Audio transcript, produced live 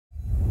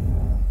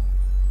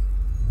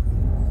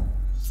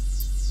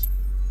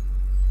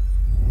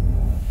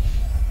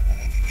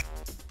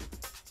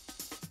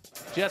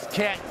just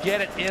can't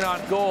get it in on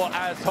goal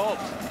as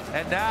hoped.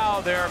 And now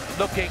they're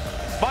looking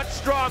much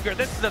stronger.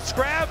 This is a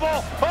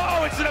scramble.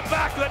 Oh, it's in the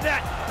back of the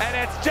net. And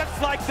it's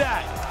just like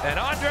that. And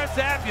Andres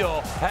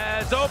Ampule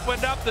has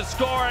opened up the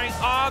scoring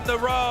on the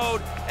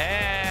road.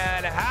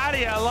 And how do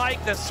you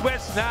like the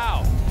Swiss now?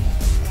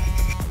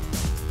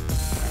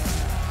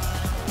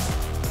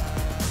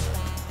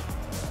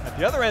 At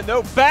the other end,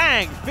 though,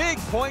 bang! Big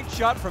point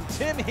shot from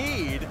Tim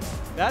Heed.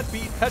 That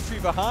beat Petri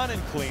Vahanen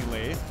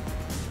cleanly.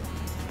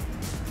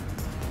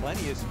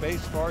 Plenty of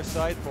space far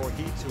side for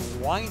Heed to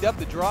wind up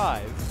the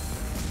drive.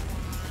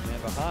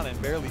 And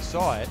Vahanen barely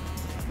saw it.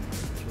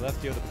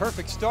 Skellefteå the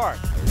perfect start.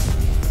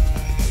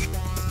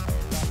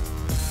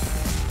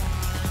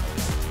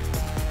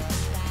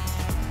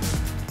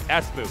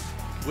 Espoo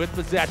with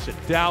possession,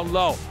 down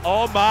low.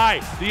 Oh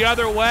my, the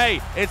other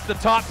way. It's the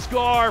top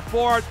scorer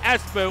for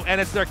Espoo,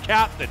 and it's their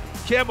captain,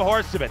 Kim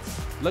Horsovitz.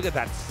 Look at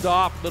that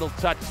soft little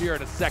touch here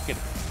in a second.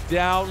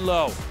 Down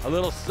low, a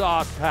little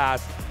soft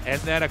pass, and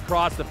then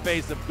across the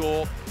face of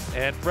goal.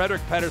 And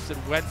Fredrik Pedersen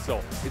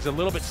Wenzel is a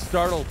little bit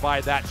startled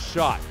by that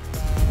shot.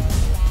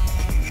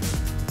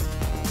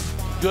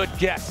 Good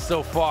guess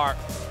so far.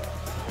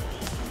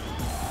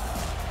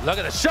 Look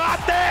at the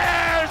shot,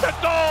 there's a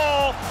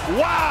goal!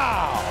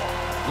 Wow!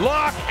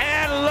 Lock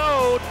and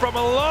load from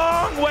a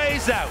long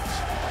ways out.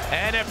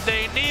 And if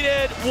they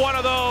needed one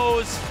of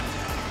those,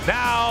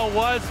 now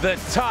was the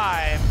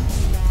time.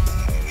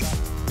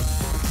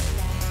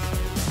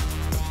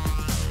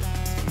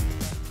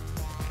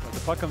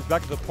 The puck comes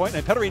back to the point,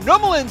 and Petteri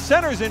Nummelin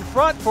centers in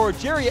front for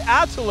Jerry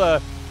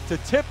Attila to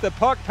tip the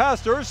puck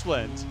past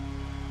Östlund.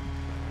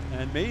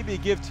 And maybe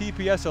give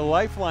TPS a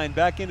lifeline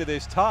back into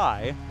this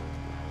tie.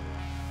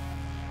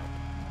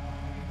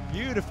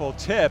 Beautiful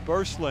tip,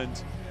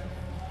 Östlund.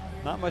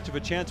 Not much of a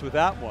chance with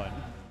that one.